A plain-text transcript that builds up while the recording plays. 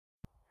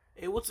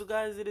Hey, what's up,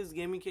 guys? It is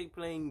Gaming Cake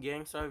playing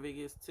Gangstar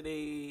Vegas.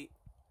 Today,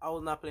 I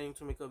was not planning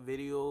to make a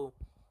video.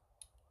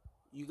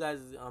 You guys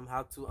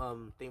have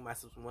to thank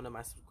one of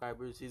my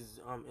subscribers. His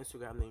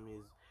Instagram name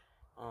is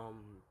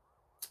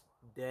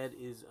dead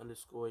is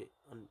underscore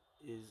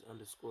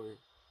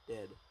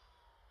dead.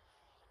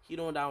 He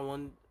know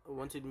that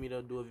wanted me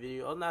to do a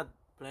video. I was not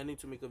planning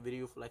to make a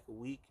video for like a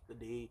week. The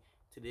day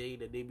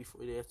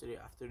before yesterday,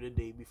 after the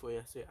day before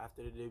yesterday,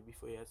 after the day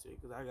before yesterday,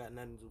 because I got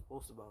nothing to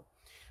post about.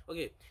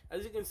 Okay,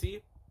 as you can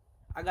see,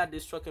 I got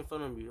this truck in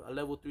front of me, a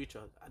level 3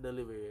 truck. I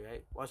deliver it,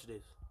 right? Watch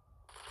this.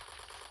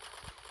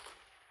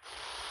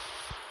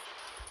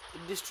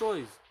 It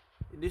destroys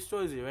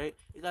it, right?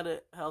 It got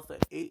a health of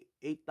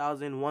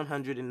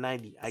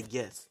 8,190, I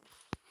guess.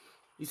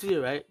 You see it,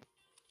 right?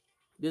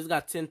 This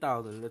got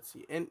 10,000. Let's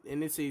see, and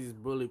it says it's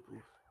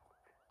bulletproof.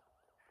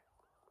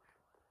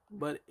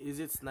 But is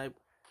it snipe?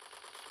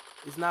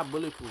 It's not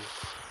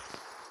bulletproof.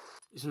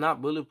 It's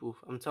not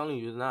bulletproof. I'm telling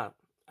you, it's not.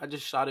 I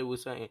just shot it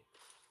with something.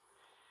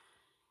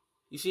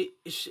 You see,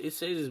 it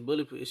says it's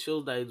bulletproof. It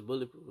shows that it's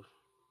bulletproof.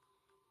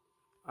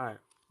 Alright.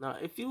 Now,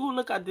 if you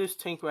look at this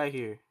tank right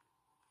here.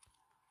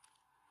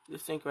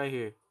 This tank right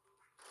here.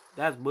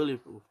 That's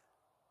bulletproof.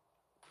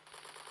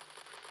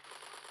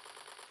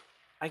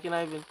 I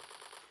cannot even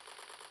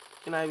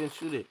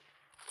shoot it.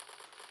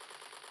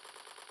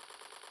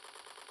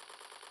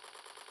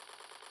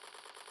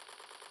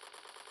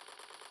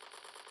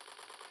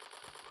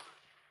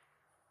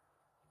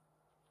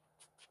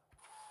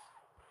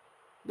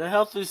 The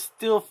health is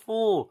still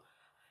full.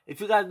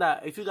 If you got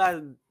that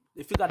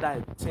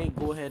tank,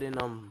 go ahead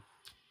and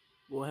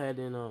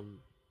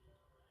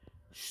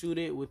shoot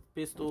it with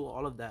pistol,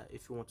 all of that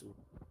if you want to.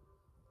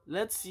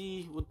 Let's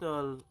see with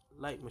the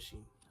light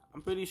machine.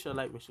 I'm pretty sure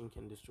light machine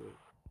can destroy it.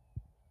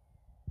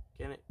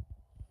 Can it?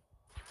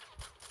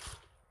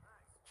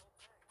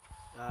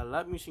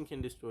 Light machine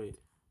can destroy it.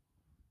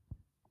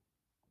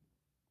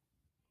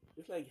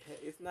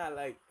 It's not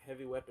like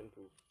heavy weapon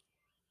proof.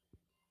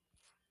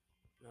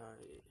 Nah,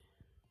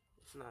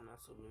 it's not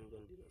submarine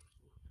gun do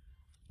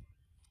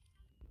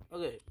that.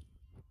 Okay,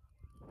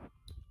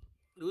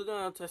 we're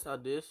gonna test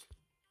out this.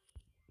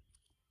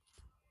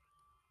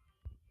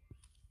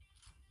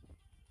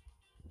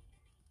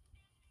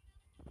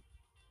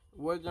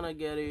 We're gonna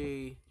get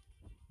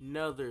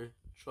another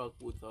truck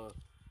with a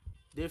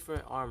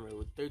different armor,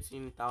 with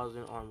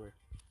 13,000 armor,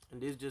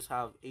 and this just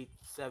have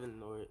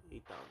 7 or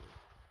 8,000.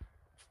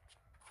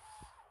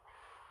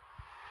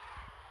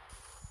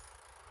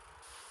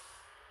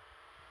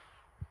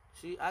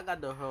 See, I got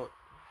the hurt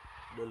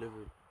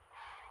delivered.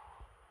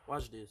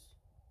 Watch this.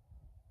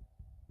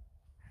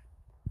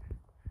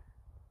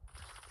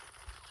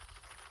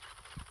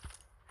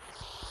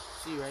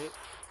 See, right?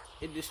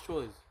 It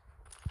destroys.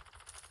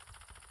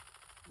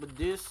 But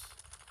this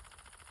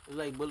is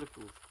like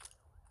bulletproof.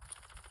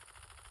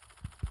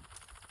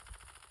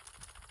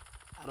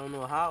 I don't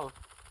know how.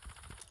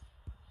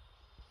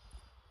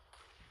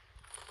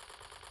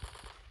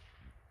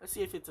 Let's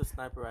see if it's a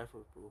sniper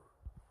rifle proof.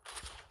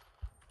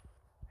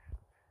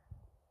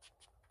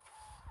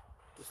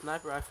 The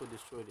sniper rifle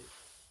destroyed it.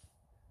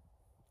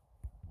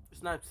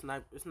 It's not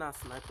sniper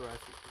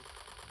rifle proof.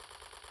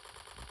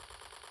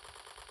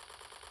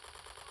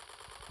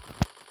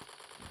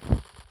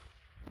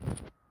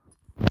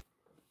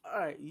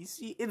 Alright, you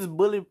see, it's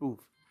bulletproof.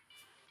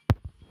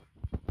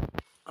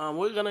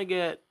 We're gonna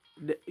get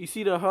you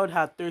see the HUD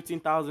had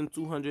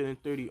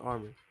 13,230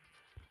 armor.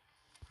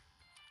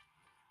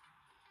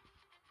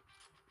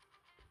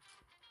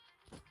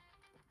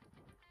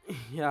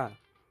 Yeah.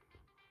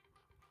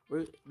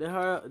 The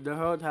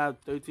HUD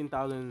had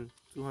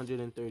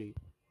 13,230.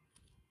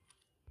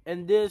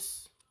 And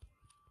this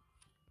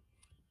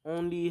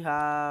only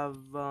have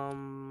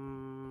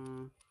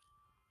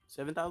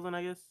 7,000,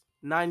 I guess.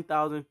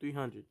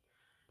 9,300.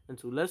 And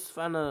so let's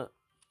find a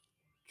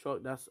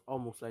truck that's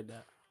almost like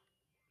that.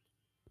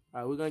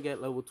 Alright, we're gonna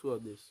get level 2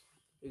 of this.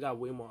 It got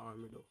way more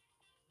armor though.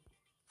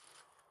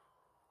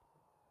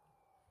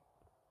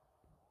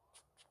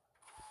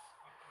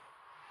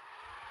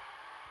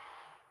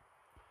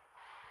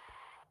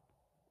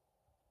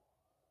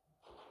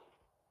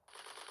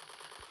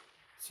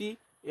 See,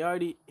 it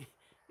already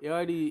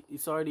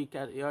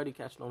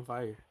catching on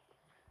fire.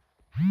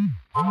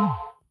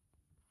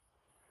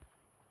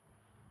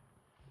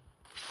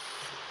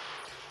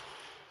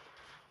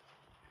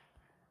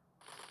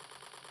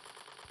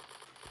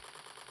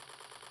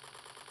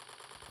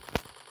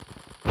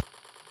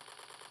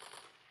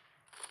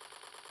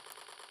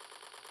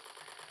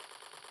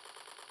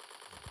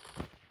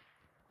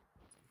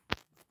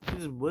 This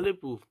is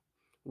bulletproof.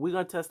 We're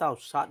gonna test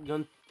out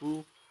shotgun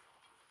proof.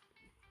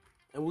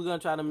 And we're gonna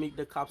try to make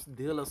the cops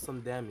deal us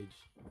some damage.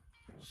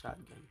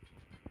 Shotgun.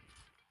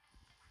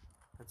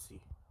 Let's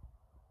see.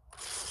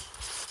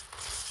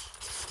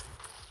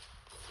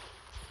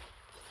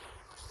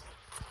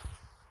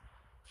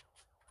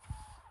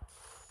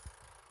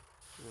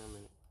 Give me a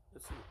minute.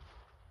 Let's see.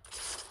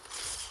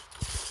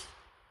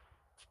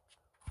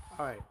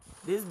 Alright.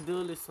 This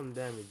deal is some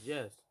damage,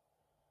 yes.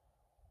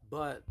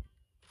 But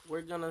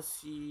we're gonna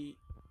see.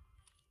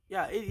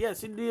 Yeah,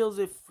 yes, it deals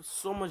with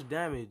so much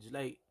damage.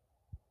 Like,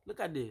 look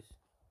at this.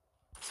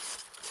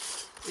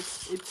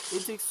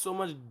 It takes so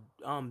much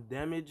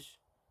damage.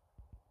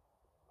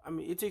 I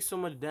mean, it takes so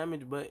much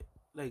damage, but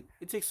like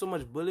it takes so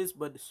much bullets,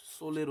 but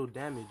so little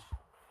damage.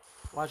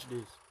 Watch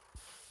this.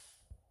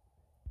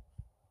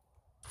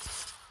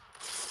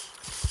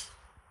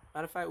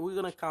 Matter of fact, we're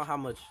gonna count how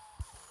much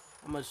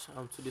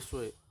to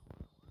destroy it.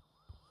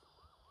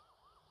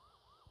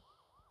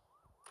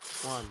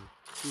 1,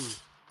 2,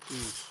 3,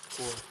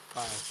 4,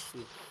 5,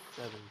 6,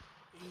 7,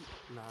 8,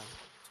 9,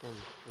 10,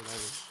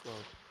 11,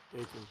 12,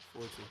 13,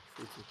 14,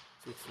 15,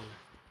 16,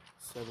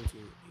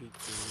 17, 18,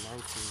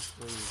 19,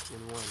 20,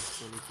 21,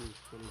 22,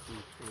 23,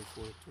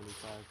 24,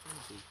 25,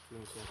 26,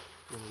 27,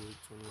 28,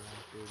 29,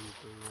 30,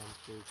 31,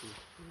 32,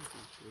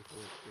 33,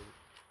 34,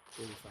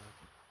 35.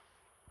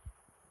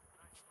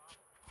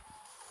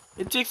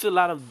 It takes a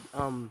lot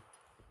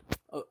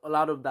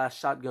of that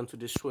shotgun to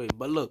destroy.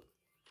 But look,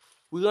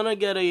 we're gonna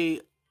get a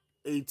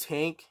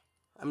tank.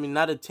 I mean,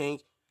 not a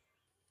tank.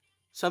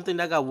 Something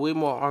that got way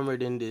more armor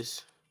than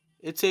this.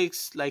 It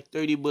takes like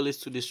 30 bullets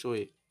to destroy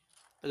it.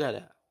 Look at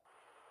that.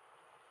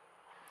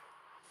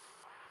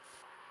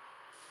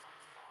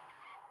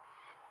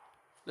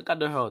 Look at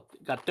the health.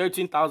 It got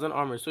 13,000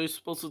 armor, so it's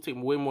supposed to take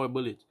way more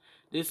bullets.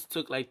 This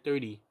took like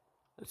 30.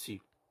 Let's see.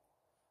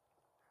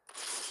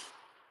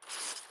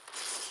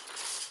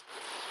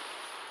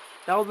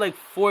 That was like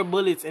 4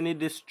 bullets and it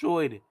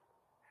destroyed it.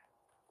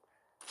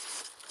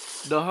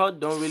 The HUD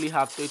don't really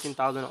have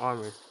 13,000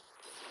 armor.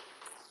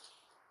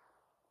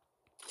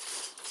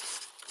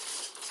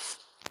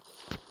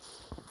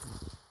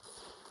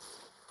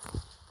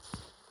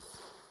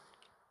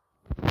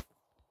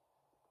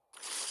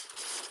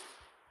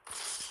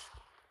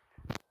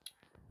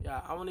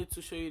 Yeah, I wanted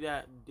to show you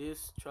that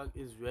this truck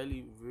is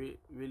really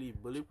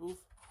bulletproof.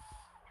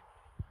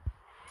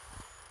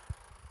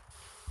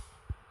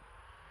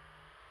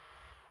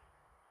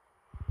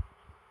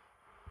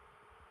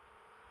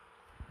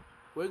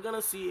 We're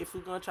gonna see if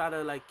we're gonna try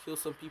to like kill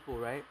some people,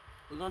 right?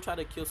 We're gonna try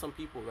to kill some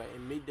people, right,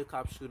 and make the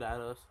cops shoot at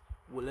us.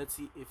 Well, let's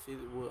see if it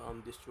will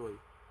destroy.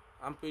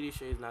 I'm pretty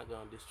sure it's not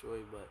gonna destroy,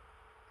 but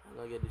I'm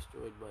gonna get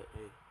destroyed. But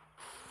hey.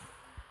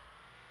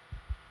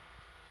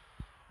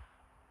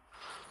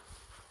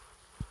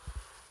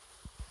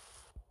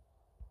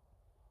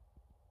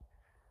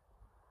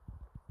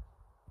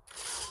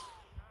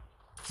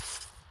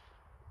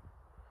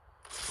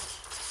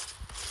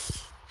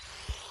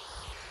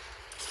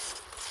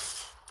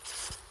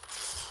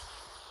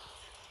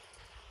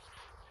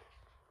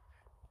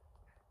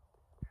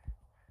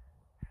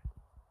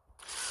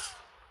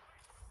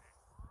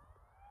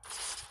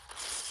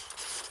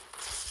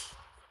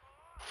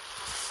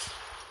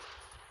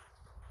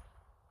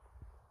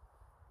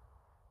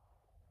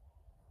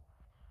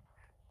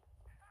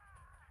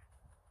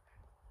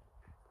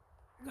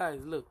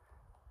 Guys,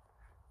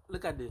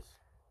 look at this.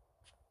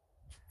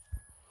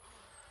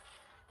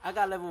 I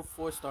got level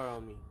 4 star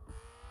on me.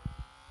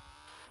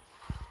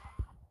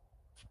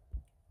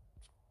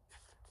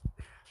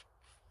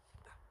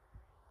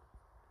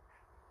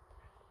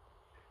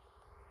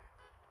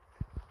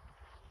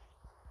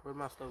 Where'd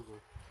my stuff go?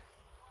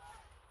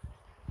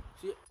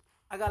 See,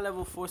 I got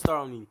level 4 star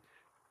on me.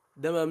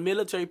 The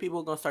military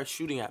people gonna start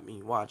shooting at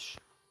me. Watch.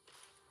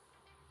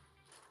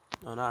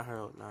 No, not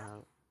her. Not her.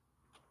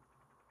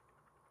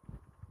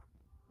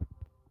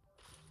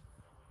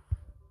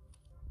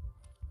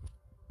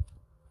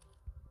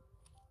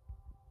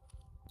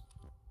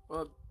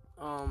 Well,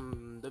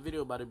 the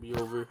video about to be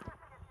over.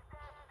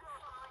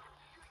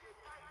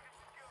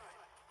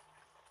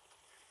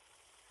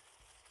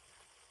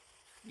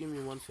 Give me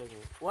 1 second.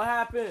 What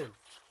happened?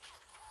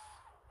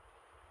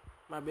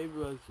 My baby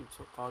brother keeps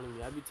calling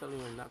me. I be telling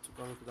him not to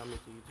call me because I'm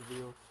making a YouTube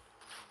video.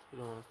 He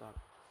don't want to stop.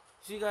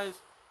 See, guys,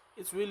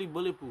 it's really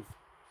bulletproof.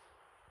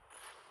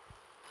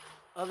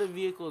 Other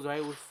vehicles,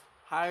 right, with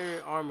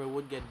higher armor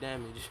would get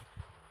damaged,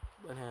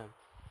 but him.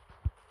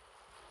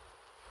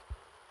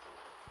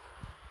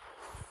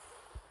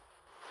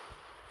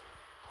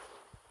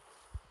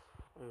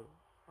 Wait,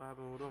 what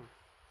happened with him?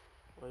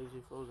 Why is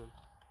he frozen?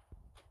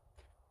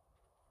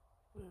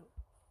 Wait,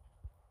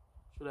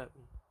 shoot at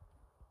me.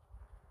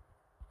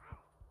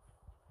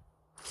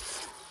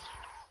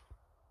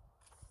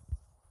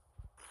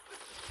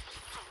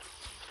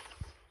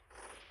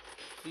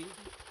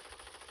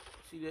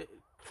 See that?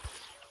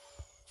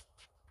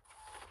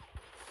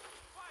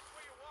 Watch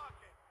where you're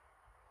walking.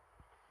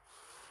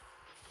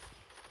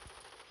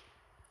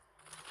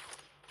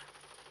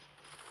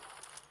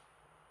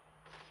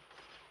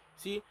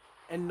 See,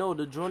 and no,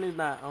 the drone is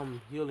not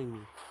healing me,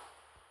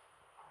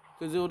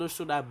 cause it would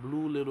show that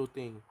blue little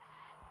thing.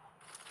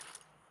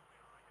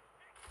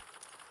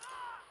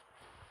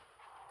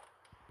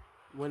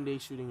 When they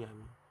shooting at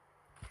me.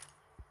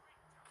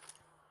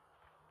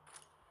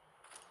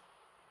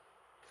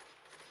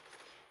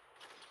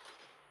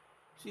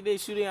 See, they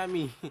shooting at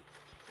me.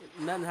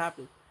 Nothing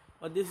happened.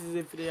 But this is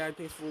it for today.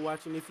 Thanks for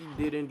watching. If you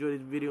did enjoy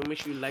this video, make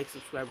sure you like,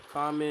 subscribe,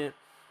 comment.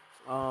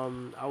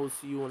 I will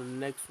see you on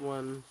the next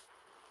one.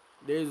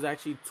 There's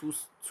actually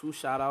two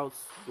shout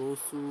outs goes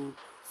to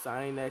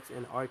Cynex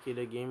and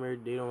Arcade Gamer.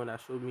 They the one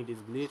that showed me this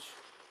glitch.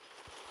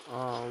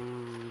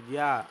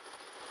 Yeah,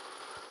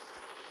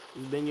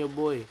 it's been your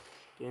boy,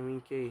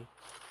 Gaming K,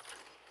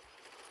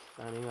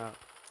 signing out.